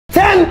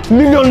10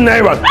 million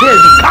naira. Here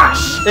is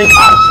cash. In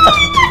cash.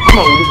 Come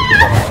on,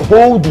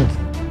 hold it.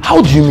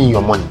 How do you mean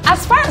your money?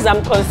 As far as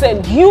I'm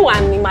concerned, you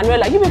and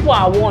Emanuela, you people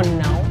are one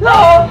now.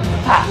 No,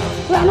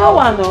 we are not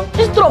one though.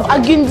 Instead of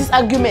arguing this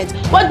argument,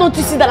 why don't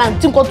you sit down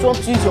and think what you want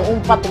to use your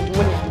own part of the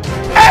money?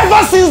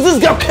 Ever since this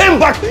girl came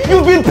back,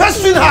 you've been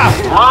pestering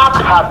her. Mark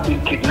has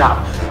been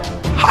kidnapped.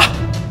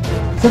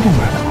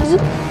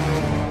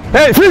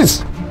 Hey,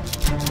 please!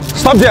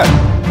 Stop there!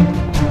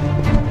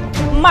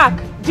 Mark,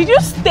 did you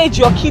stage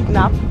your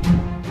kidnap?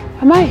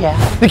 Am I here?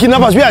 The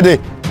kidnappers, where are they?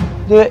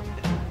 They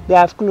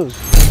have closed.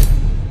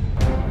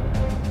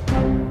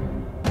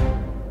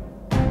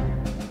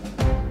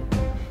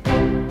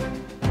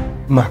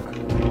 Mark,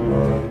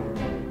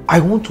 I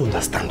want to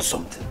understand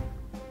something.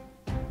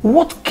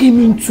 What came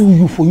into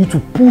you for you to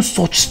pull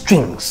such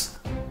strings?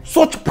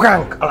 Such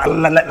prank,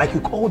 like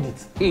you called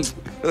it?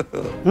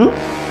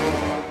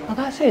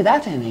 Okay, say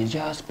that thing is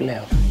just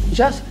play.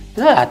 Just,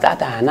 you know that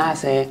time I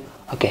say,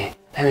 okay,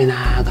 let me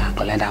now go and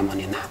collect that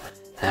money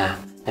now.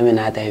 Let me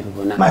now tell you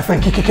people now. My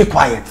friend, keep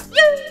quiet.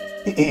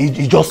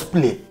 It just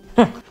play.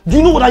 Do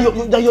you know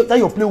that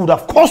your play would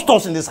have cost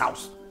us in this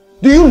house?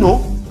 Do you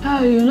know?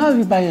 You know if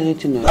you buy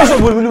anything. I said,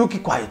 will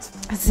keep quiet.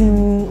 As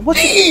in, what?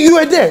 You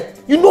were there.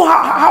 You know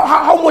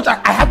how much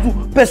I had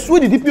to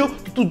persuade the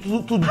DPO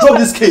to drop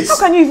this case. How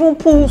can you even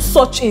pull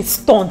such a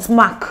stunt,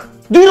 Mark?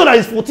 Do you know that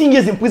it's 14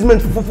 years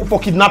imprisonment for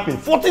kidnapping?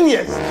 14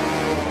 years.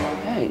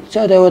 Hey,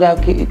 so they would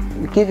have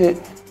give it.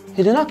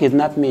 He did not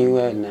kidnap me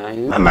well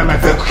now. My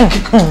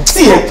friend.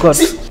 See,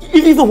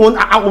 if you don't want,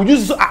 I will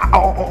use this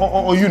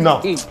on you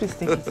now. Hey, please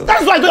take it.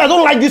 That's why I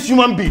don't like this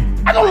human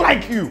being. I don't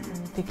like you.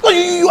 Because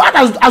you act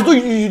as though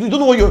you don't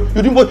know what you're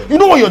doing, but you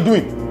know what you're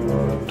doing.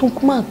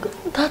 Don't Mark,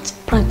 that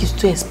prank is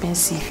too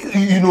expensive.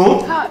 You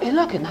know? He's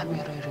not kidnapping me,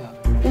 really.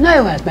 You know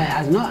he was buying,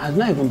 has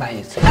not even buying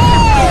it. I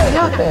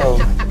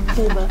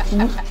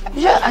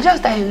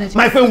just tell him.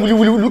 My friend,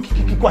 will you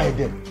keep quiet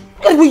then?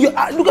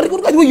 Look at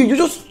the way you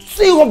just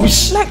say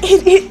rubbish. Like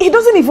he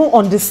doesn't even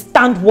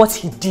understand what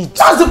he did.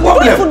 That's the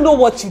problem. You don't even know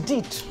what you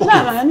did.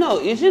 Okay. No,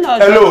 you should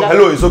not.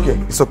 Hello, it's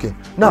okay.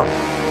 Now,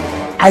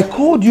 I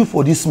called you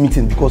for this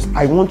meeting because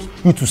I want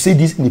you to say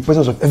this in the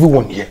presence of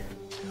everyone here.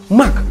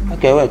 Mark.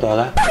 Okay, wait,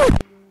 Oga.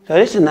 So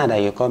this is not that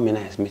you call me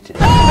nice meeting.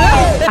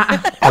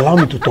 Allow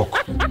me to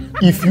talk.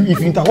 If you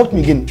interrupt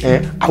me again,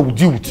 I will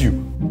deal with you.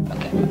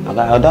 Okay,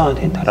 Oga, I don't want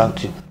to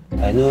interrupt you.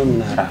 I know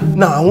Nara.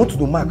 Now, I want to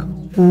know, Mark,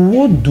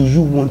 what do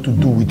you want to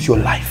do with your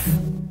life?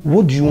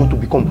 What do you want to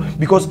become?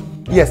 Because,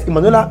 yes,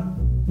 Emanuela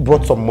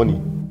brought some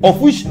money,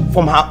 of which,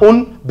 from her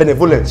own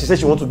benevolence, she said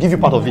she wants to give you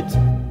part of it.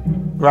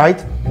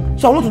 Right?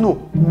 So I want to know,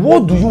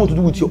 what do you want to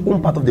do with your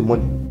own part of the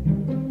money?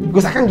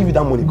 Because I can't give you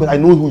that money because I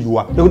know who you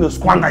are. You're going to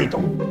squander it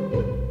all.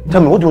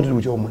 Tell me, what do you want to do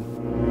with your own money?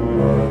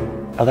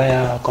 Okay,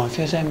 you're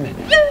confusing me.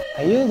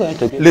 Are you going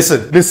to give...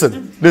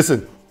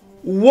 Listen.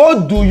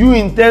 What do you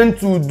intend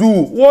to do?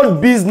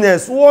 What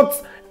business?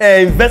 What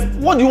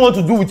what do you want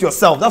to do with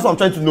yourself? That's what I'm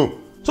trying to know.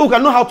 So we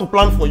can know how to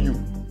plan for you.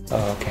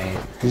 Okay,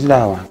 is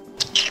that one?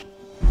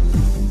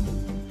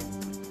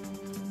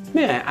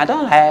 Man, I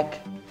don't like...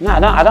 No,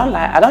 I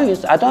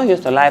don't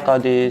used to like all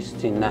these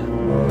things now.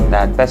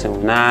 That person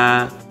will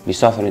now be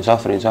suffering. You know,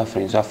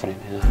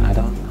 I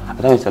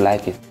don't used to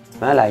like it.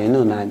 Man, like, you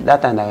know, now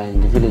that time that we're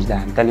in the village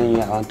that I'm telling you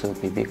I want to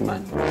be big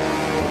man.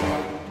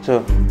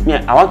 So,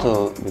 yeah, I want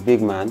to be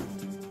big man.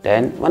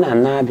 Then when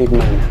I'm not a big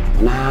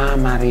man, now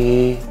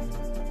marry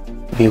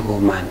big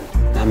woman.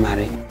 Now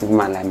marry big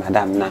man like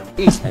madam now.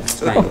 That's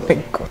fine.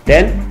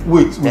 Then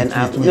wait. I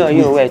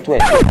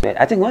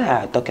think when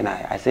I'm talking,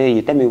 I say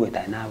you tell me wait,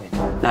 I now wait.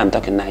 Now I'm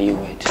talking, now you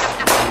wait.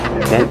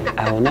 Then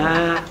I will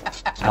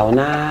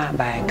not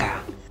buy a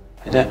car.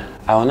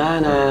 I will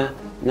not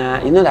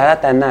you know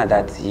that time now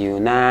that you're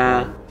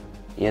not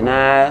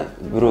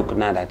broke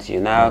now that you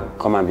now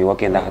come and be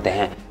working that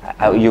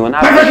you will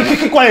not.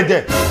 Keep quiet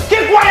there.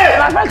 Keep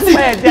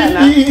quiet.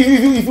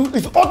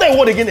 If you utter a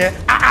word again,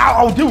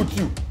 I'll deal with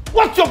you.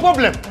 What's your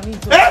problem?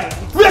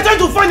 We are trying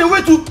to find a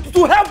way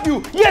to help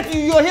you. Yet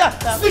you're here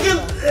speaking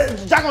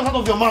jargon out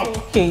of your mouth.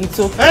 Okay, it's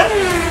okay.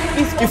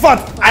 In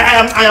fact,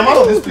 I am out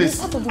of this place.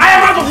 I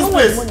am out of this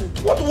place.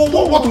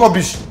 What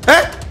rubbish?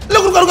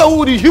 Look at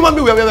who the human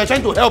being we are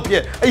trying to help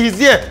here. He's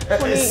here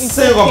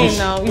saying rubbish.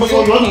 Because you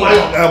want to buy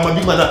my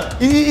big man.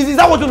 Is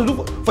that what you want to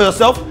do for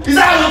yourself? Is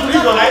that how you want to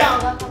live your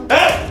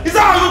life? Is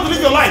that how you want to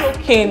live your life? It's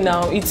okay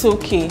now. It's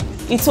okay.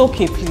 It's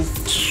okay,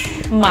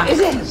 please. Mark.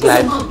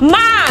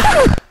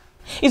 Mark!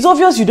 It's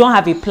obvious you don't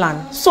have a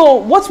plan. So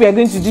what we are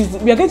going to do is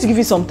we are going to give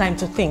you some time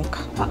to think.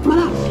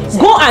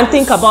 Go and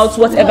think about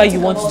whatever you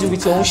want to do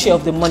with your own share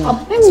of the money.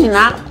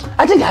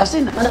 I think I've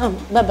seen that. Madam,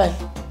 bye-bye.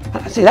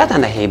 See, that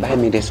time he buy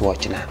me this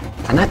watch now.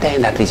 I'm not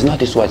telling that it's not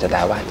this watch that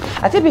I want.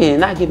 I think he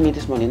not give me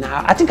this money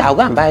now. I think I'll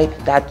go and buy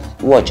that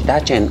watch,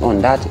 that chain on,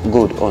 that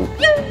gold on.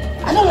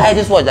 I don't like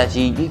this watch that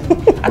she give me.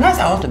 And that's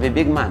I want to be a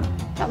big man.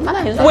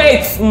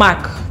 Wait,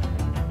 Mark.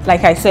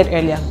 Like I said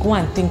earlier, go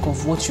and think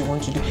of what you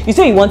want to do. You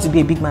say you want to be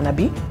a big man,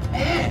 Abi?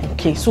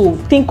 Okay, so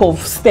think of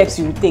steps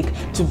you will take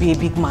to be a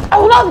big man. I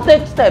will not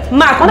take steps.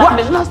 Mark, what?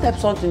 It's not step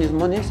something, it's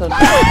money something.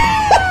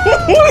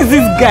 Who is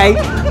this guy?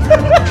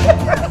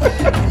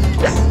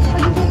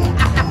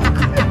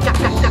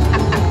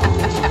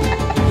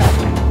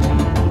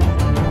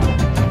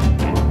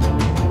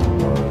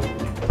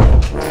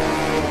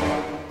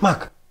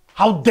 Mark,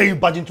 how dare you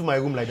barge into my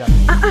room like that?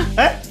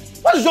 Eh?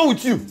 What is wrong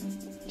with you?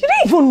 You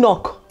didn't even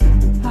knock.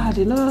 I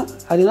did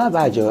not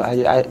badge you.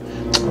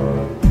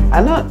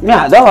 I know,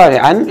 yeah, don't worry.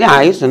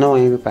 I used to know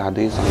when people are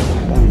doing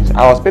something.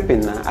 I was peeping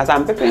now. As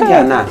I'm peeping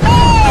here now.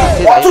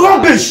 What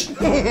rubbish?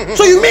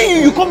 So you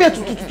mean you come here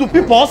to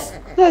peep us?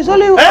 No, it's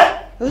only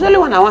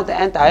when I want to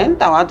enter. I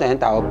want to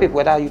enter or peep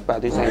whether you are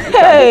doing something.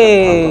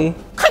 Hey.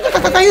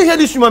 Can you hear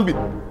this human being?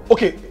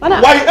 Okay.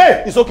 Anna. Why?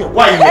 Hey, it's okay.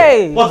 Why are you here?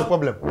 Hey. What's the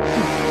problem?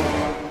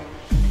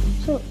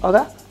 So,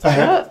 okay.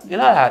 You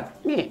know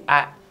that me,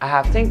 I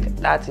have think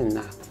that thing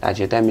now. That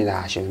you tell me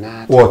that I should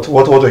not. What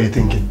are you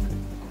thinking?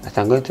 That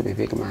I'm going to be a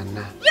big man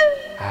now.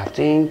 I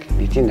think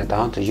the thing that I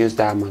want to use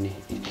that money.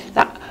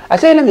 Now, I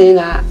say let me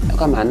now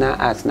come and now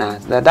ask now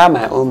that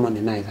my own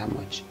money now is how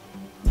much?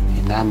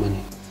 In that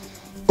money.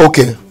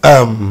 Okay.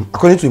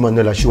 According to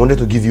Emanuela, she wanted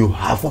to give you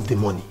half of the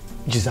money,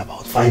 which is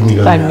about 5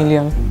 million. 5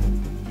 million.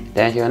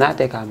 Then she will not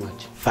take how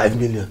much? 5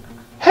 million.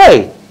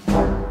 Hey!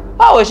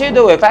 What will she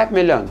do with 5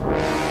 million?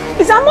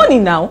 Is that money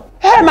now?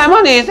 Hey, my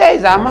money is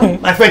our money.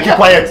 My friend, keep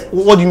quiet.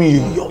 What do you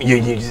mean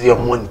your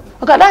money?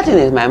 Okay, that thing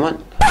is my money.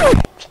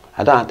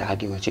 I don't have to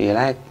argue with you.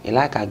 You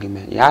like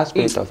argument. You have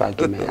spirit of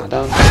argument. I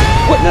don't.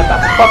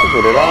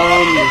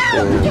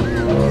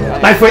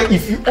 My friend,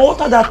 if you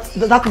alter that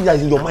thing that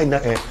is in your mind,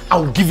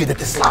 I'll give you the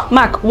slap.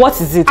 Mark, what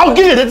is it? I'll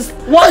give you the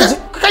slap. What?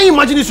 Can you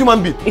imagine this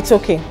human being? It's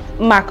okay.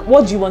 Mark,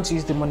 what do you want to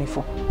use the money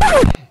for?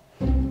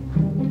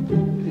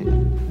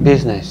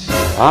 Business.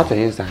 I want to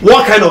use that.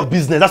 What kind of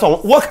business? That's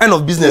what kind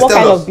of business? What Tell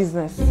kind us. of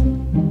business?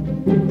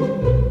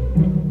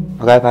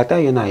 Okay, if I tell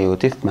you now, you will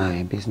take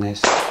my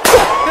business.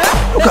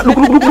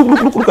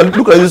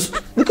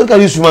 Look at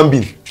this human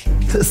being.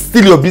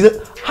 Steal your business.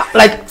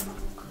 Like,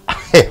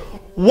 hey,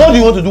 what do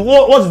you want to do?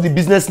 What is the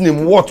business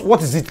name?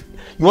 What is it?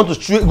 You want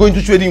to go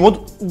into trading?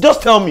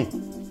 Just tell me.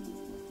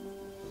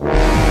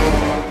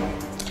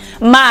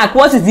 Mark,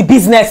 what is the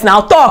business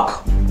now?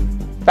 Talk.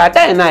 If I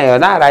tell you now, you're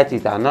not write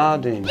it. I'm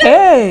not doing it.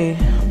 Hey.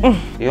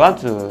 You want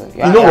to?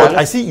 You know what?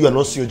 I see you are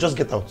not serious. Just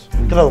get out.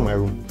 Get out of my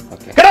room.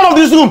 Okay. Get out of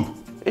this room.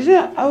 Is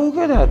it? I will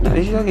get out now.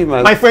 You should give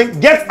My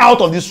friend, get out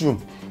of this room.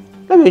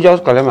 Let me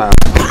just collect my.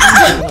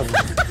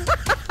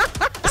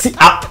 See,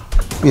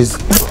 please.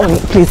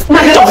 Please.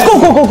 Mark, just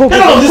go.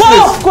 Get out of this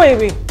place. Go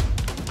away.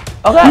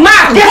 Okay.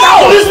 Mark, Get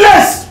out of this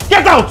place.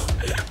 Get out.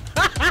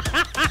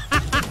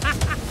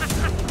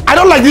 I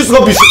don't like this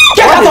rubbish.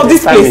 Get out of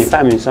this place.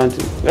 Famine,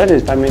 something. Where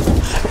is famine?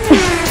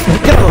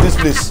 Get out of this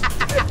place.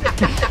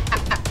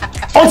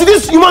 Until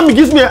this human being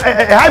gives me a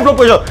high blood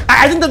pressure,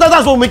 I think that's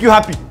what will make you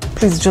happy.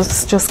 Please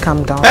just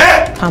calm down.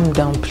 Eh? Calm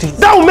down, please.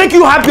 That will make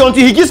you happy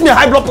until he gives me a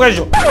high blood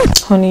pressure.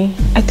 Honey,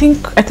 I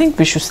think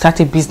we should start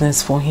a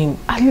business for him.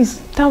 At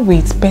least that way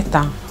it's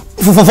better.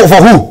 For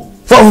who?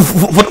 For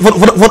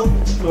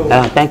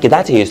Thank you.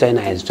 That thing you said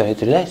now is sorry.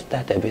 Let's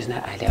start a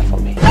business idea for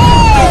me.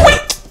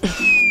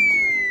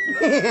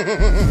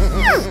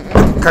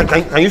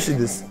 Can you see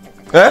this?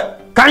 Eh?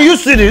 Can you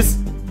see this?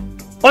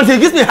 Until he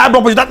gives me high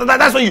blood pressure,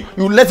 that's why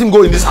you let him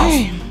go in this house.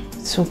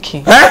 It's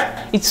okay.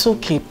 Eh? It's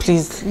okay,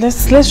 please.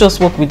 Let's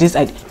just work with this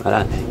idea.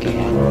 Madam, thank you.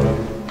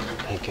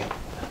 Thank you.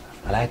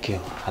 I like you.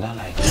 I don't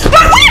like you.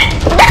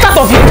 Get out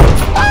of here!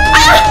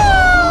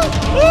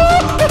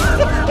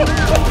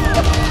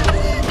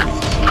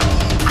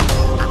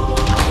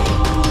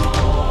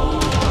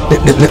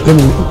 Let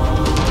me.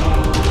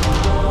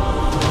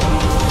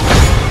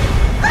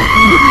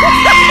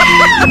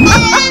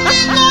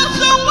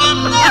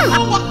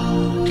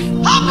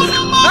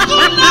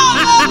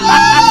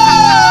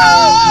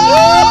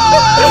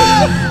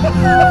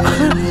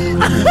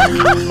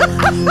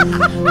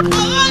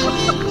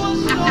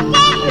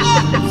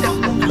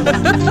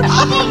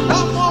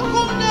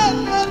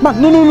 Mark,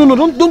 no,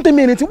 don't tell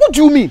me anything. What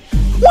do you mean?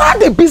 We had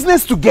the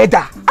business together.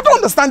 I don't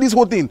understand this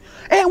whole thing.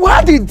 We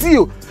had the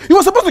deal. You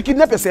were supposed to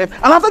kidnap yourself,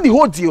 and after the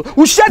whole deal,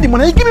 we share the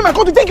money. You give me my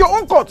cut to take your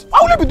own cut. Why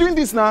would you be doing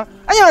this now?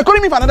 And you're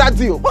calling me for another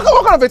deal. What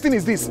kind of a thing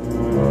is this?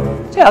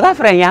 See, your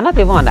friend, you're not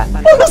even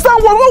understanding.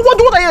 Understand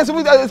what are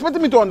you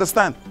expecting me to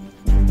understand?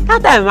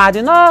 That time I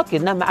did not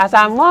kidnap me. As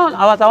I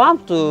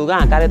want to go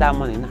and carry that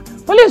money now.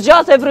 Police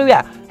just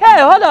everywhere.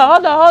 Hey, hold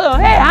on.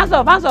 Hey, hands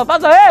up.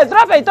 Hey,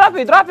 drop it.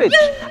 And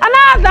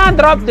I don't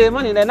drop the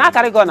money. Then I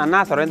carry gun and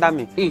now surrender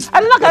me. I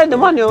did not carry the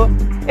money.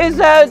 It's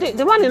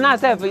the money now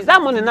self. It's that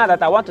money now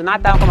that I want to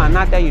not come and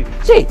not tell you.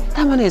 See,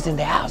 that money is in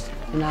the house.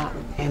 In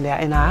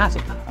our house.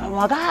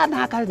 Oh God,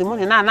 now carry the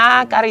money.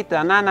 Now carry it.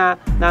 Now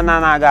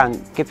go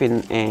and keep it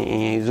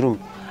in his room.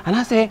 And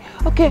I say,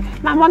 okay,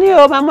 my money,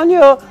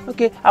 oh.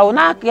 Okay, I will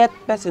not get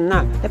person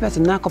now. The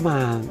person now come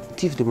and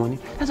thief the money.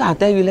 That's why I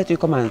tell you, let you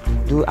come and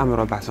do arm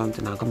robbery or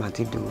something and come and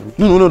thief the money.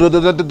 No,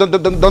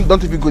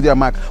 don't even go there,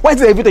 Mark. Why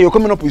is it every time you're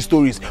coming up with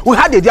stories? We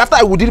had it after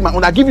I would did my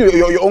own. I give you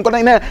your own.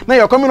 Now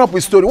you're coming up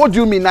with story. What do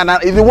you mean? Now,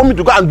 if you want me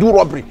to go and do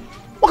robbery,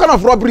 what kind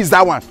of robbery is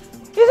that one?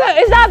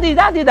 Is that deal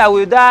that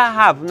we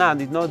have now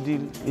did not deal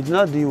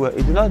well.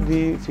 It did not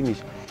deal finish.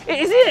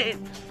 Is it?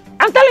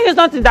 I'm telling you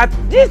something that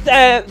this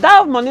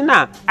that money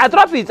now, I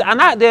drop it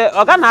and the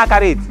organ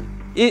carry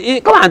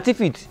it. Come and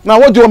thief it. Now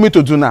what do you want me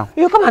to do now?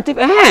 You come and thief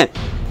it.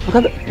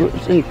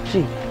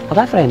 See,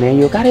 okay, friend,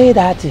 you carry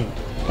that thing,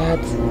 that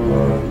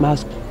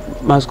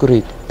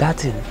masquerade, that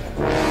thing,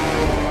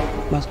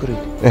 masquerade.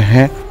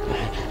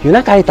 You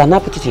now carry it and now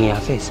put it in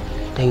your face.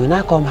 Then you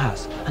now come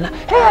house. And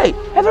hey,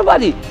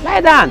 everybody, lie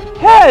down.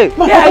 Hey,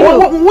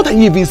 what are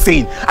you even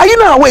saying? Are you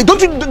not aware?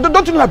 Don't you know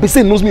that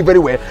person knows me very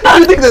well?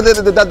 You think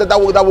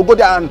that will go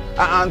there and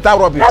tie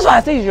rubbish? That's why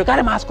I say you should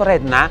carry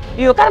masquerade now.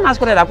 You carry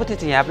masquerade and put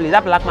it in your place.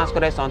 That black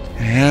masquerade something.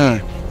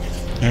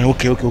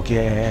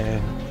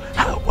 Okay.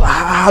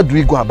 How do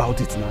we go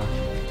about it now?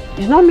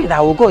 It's not me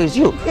that will go, it's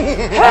you.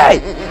 Hey,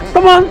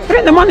 come on,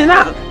 bring the money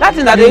now. That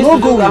thing that they used to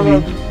go with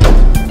me.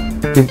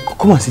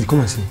 Come and see.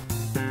 Don't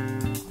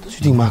you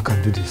think Mark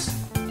can do this?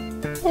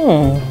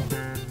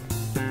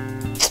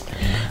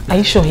 Are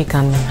you sure he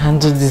can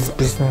handle this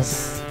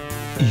business?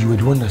 You were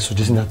the one that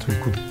suggested that we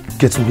could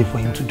get something for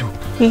him to do.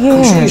 Yeah.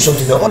 I'm showing you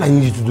something that all I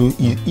need you to do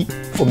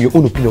is, from your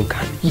own opinion,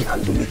 can he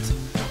handle it?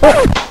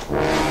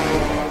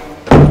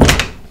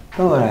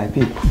 Don't worry,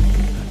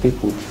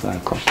 people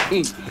like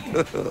us.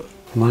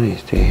 Money is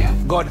still here.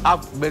 God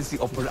have mercy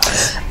upon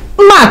us.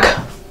 Mark!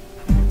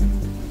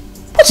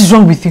 What is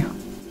wrong with you?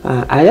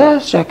 I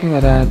just checking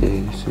whether the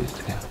is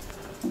there.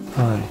 Don't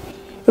worry.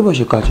 People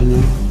should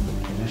continue.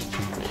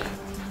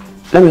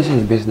 Let me see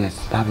the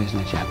business. That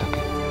business you are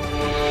talking.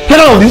 Get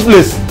out of this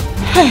place!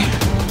 Hey!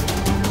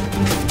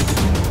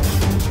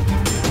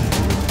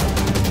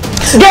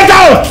 Get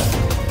out!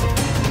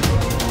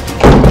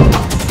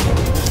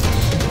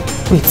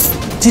 Wait,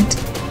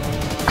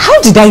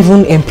 how did I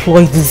even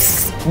employ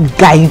this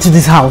guy into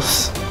this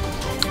house?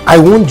 I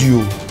warned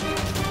you,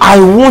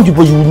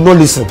 but you would not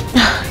listen.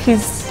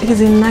 He's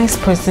a nice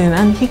person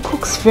and he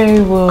cooks very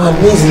well.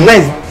 Amazing,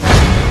 nice.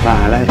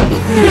 I like it.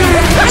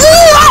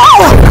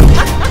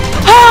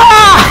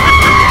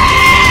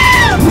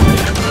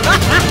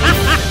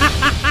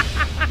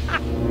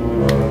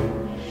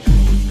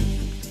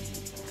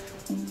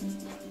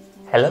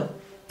 Hello?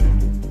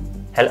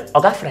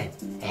 Oga friend.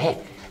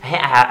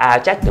 I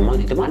checked the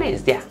money. The money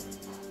is there.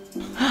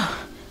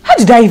 How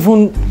did I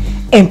even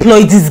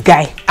employ this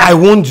guy? I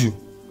warned you,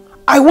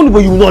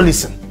 but you will not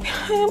listen.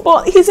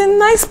 But he's a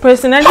nice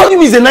person. And how do you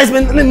mean he's a nice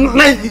man?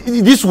 Nice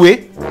this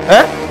way?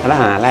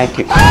 I like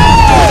it.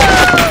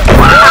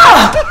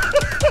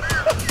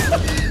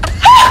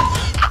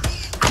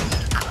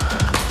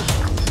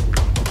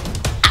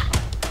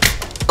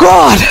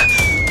 God!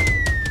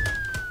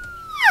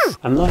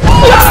 I'm not.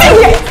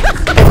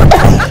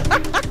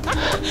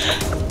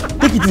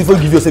 Take it before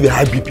you give yourself a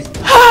high BP.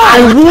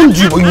 I warned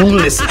you, but you won't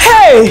listen.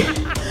 Hey!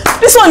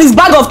 This one is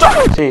bag of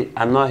trouble. See,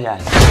 I'm not here.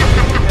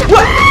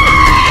 What?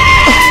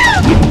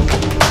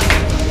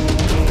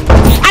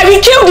 I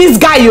will kill this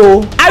guy,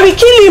 yo. I will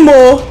kill him,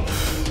 oh.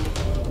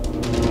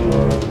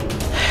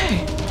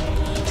 Hey,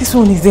 this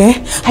one is there.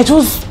 I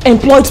just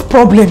employed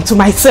problem to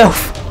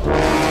myself.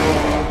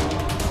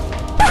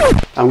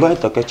 I'm going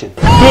to the kitchen.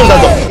 Close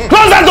that door.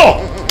 Close that door.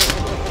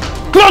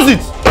 Close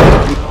it.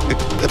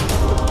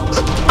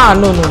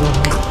 No.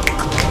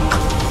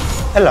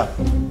 Ella,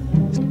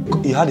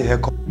 you had a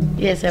haircut.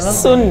 Yes, I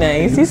was. So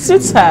nice. It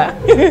suits her.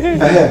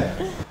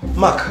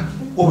 Mark,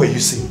 what were you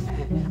saying?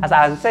 As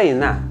I was saying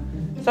now.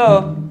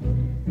 So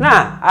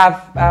now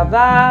I've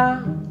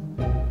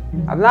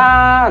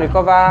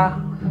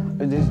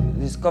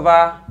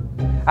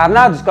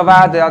now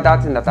discovered the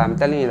other thing that I'm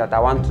telling you that I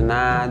want to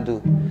now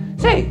do.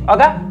 See,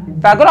 okay,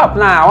 if I grow up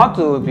now, I want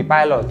to be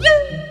pilot.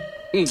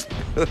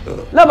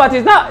 No, but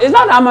it's not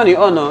that money.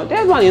 Oh no,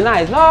 this money now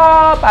is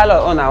not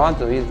pilot. Oh no, I want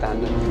to use it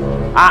and do.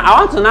 I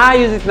want to now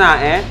use it now,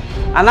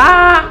 and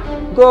now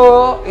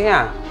go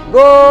here.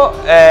 Go,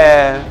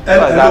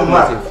 hello,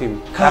 Mark.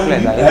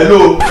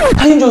 Hello.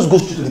 Can you just go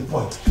straight to the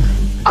point?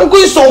 I'm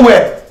going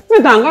somewhere.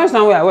 Wait, I'm going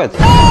somewhere. Wait. So,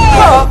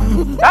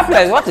 that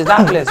place, what is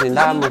that place in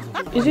that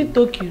movie? Is it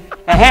Tokyo?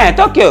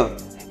 Tokyo.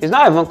 It's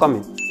not even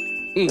coming.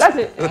 That's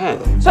it.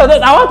 So,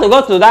 I want to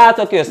go to that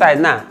Tokyo side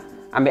now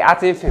and be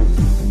acting film.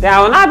 Then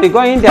I will not be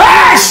going there.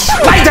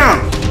 Lie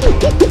down!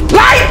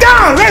 Lie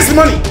down! Where's the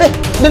money?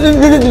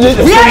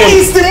 Where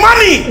is the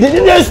money?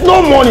 There's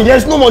no money.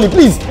 There's no money,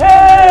 please.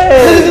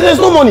 Hey! There's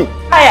no money.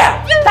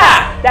 Hiya!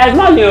 There's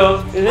money.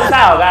 It's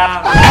inside,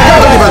 Oga.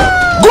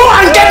 Go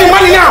and get the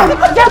money now!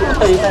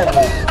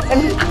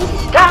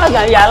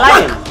 You're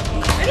lying.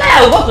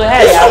 Now you go to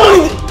hell.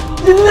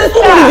 There's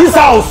no money in this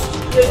house.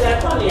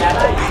 There's money, you're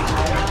lying.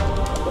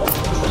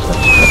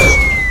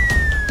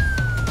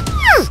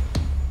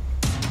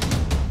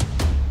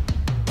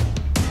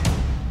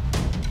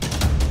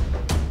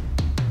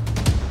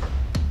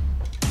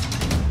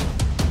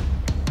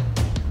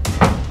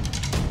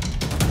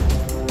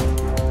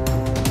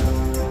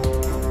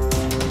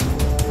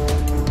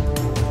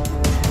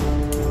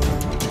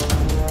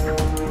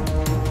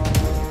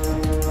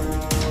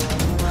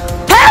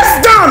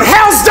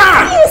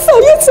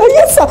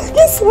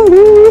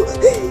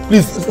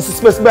 Please,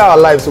 spare our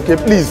lives, okay?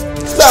 Please.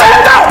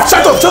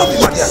 Shut up!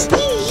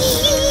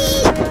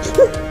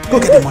 Go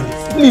get the money.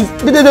 Please,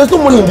 there's no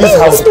money in this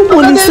house. There's no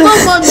money in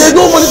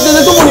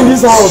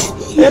this house.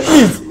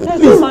 Please.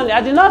 No money.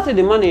 I did not see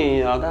the money in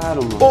your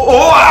room.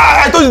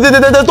 I told you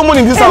there's no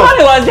money in this house. The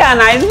money was there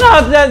now. It's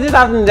not this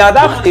happening. That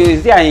money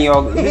is there in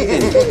your. Let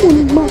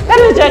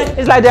me check.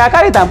 It's like they are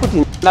carried and put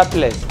in that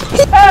place.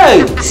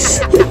 Hey!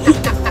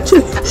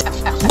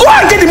 Go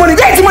and get the money.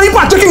 Get the money. You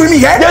are talking with me,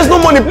 yeah? There's no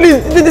money,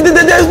 please.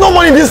 There's no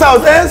money in this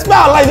house. Spare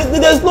our life.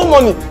 There's no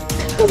money.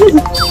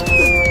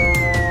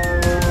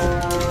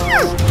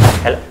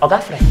 Hello, Oga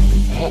friend.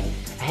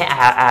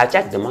 I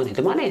checked the money.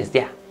 The money is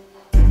there.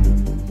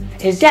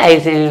 It's there.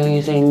 It's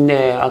in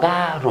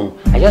Oga room.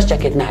 I just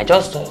check it now. I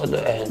just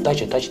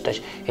touch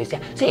it. It's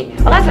there. See,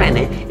 Oga friend,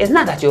 it's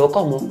not that you will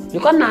come. You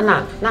come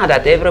now. Now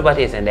that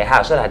everybody is in the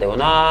house, so that they will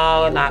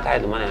not carry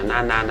the money.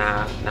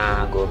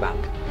 Now go back.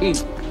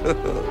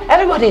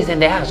 Everybody is in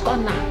the house.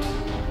 Come now.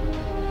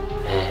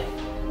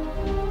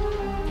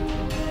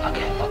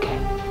 Okay.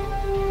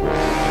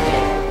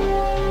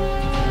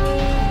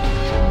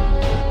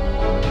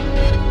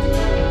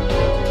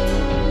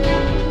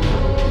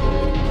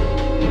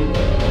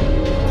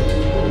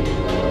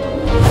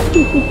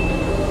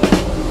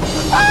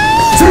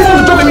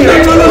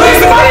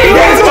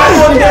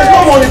 There's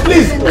no money,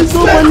 please. There's no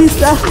money,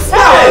 sir.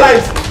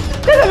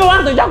 This people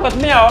want to joke with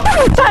me, oh.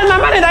 So my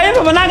money that you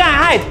people not gonna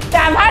hide. They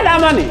have hide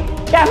that money.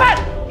 They have hide.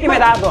 Give me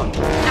that gun.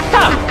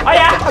 Come. Oh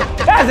yeah.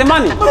 That's the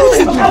money. I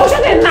will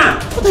shoot it now.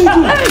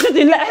 Let me shoot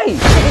it. Hey.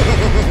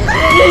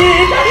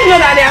 You know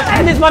that they have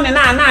hide this money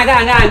now. Now go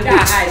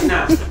hide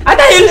now. I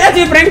tell you, let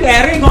you bring the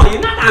ring on.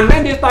 You not can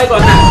bring this toy gun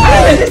now. I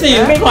tell you, this thing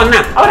you bring on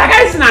now. Oh, that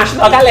guy is now. Shoot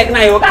okay like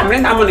now. You can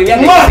bring that money.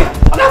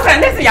 Okay,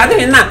 friend, this thing you are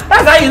doing now.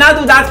 That's how you now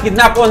do that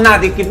kidnap on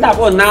now. The kidnap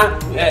on now.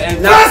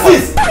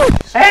 Francis!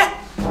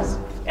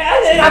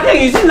 I tell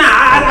you, see now,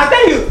 I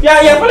tell you,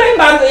 you're following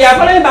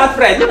bad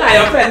friend. Look at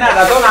your friend now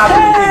that don't have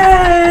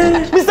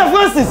anything. Mr.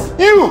 Francis,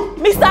 you!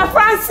 Mr.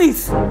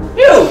 Francis!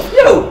 You!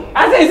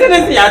 I think this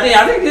thing you're doing,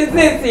 I think this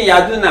thing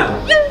you're doing now.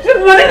 This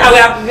money that we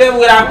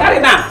have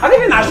carried now. I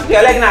think I shoot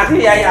your leg now. I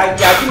think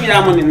you're giving me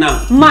that money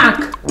now.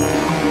 Mark!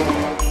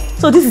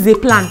 So this is a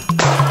plan.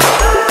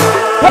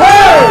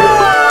 Hey!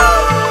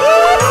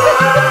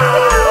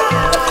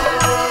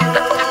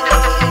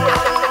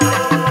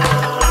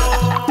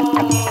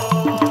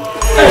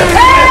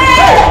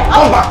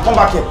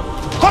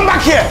 Come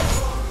back here.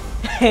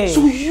 Hey. So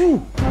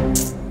you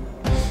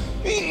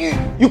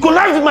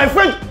connived with my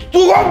friend to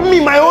rob me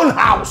my own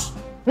house.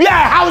 Where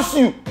I house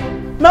you.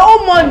 My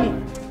own money.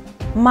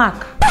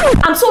 Mark,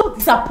 I'm so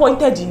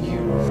disappointed in you.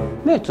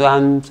 Me too,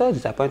 I'm so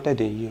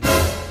disappointed in you.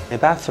 A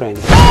bad friend.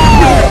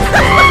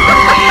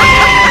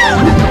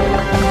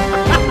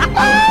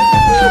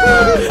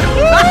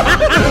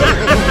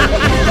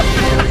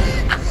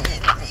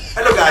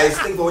 Hello guys,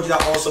 thanks for watching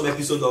that awesome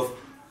episode of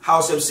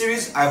House Help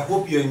series. I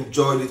hope you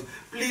enjoyed it.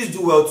 Please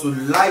do well to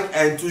like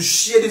and to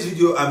share this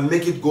video and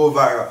make it go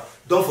viral.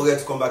 Don't forget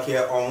to come back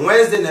here on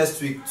Wednesday next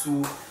week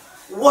to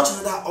watch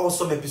another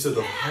awesome episode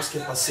of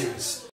Housekeeper series.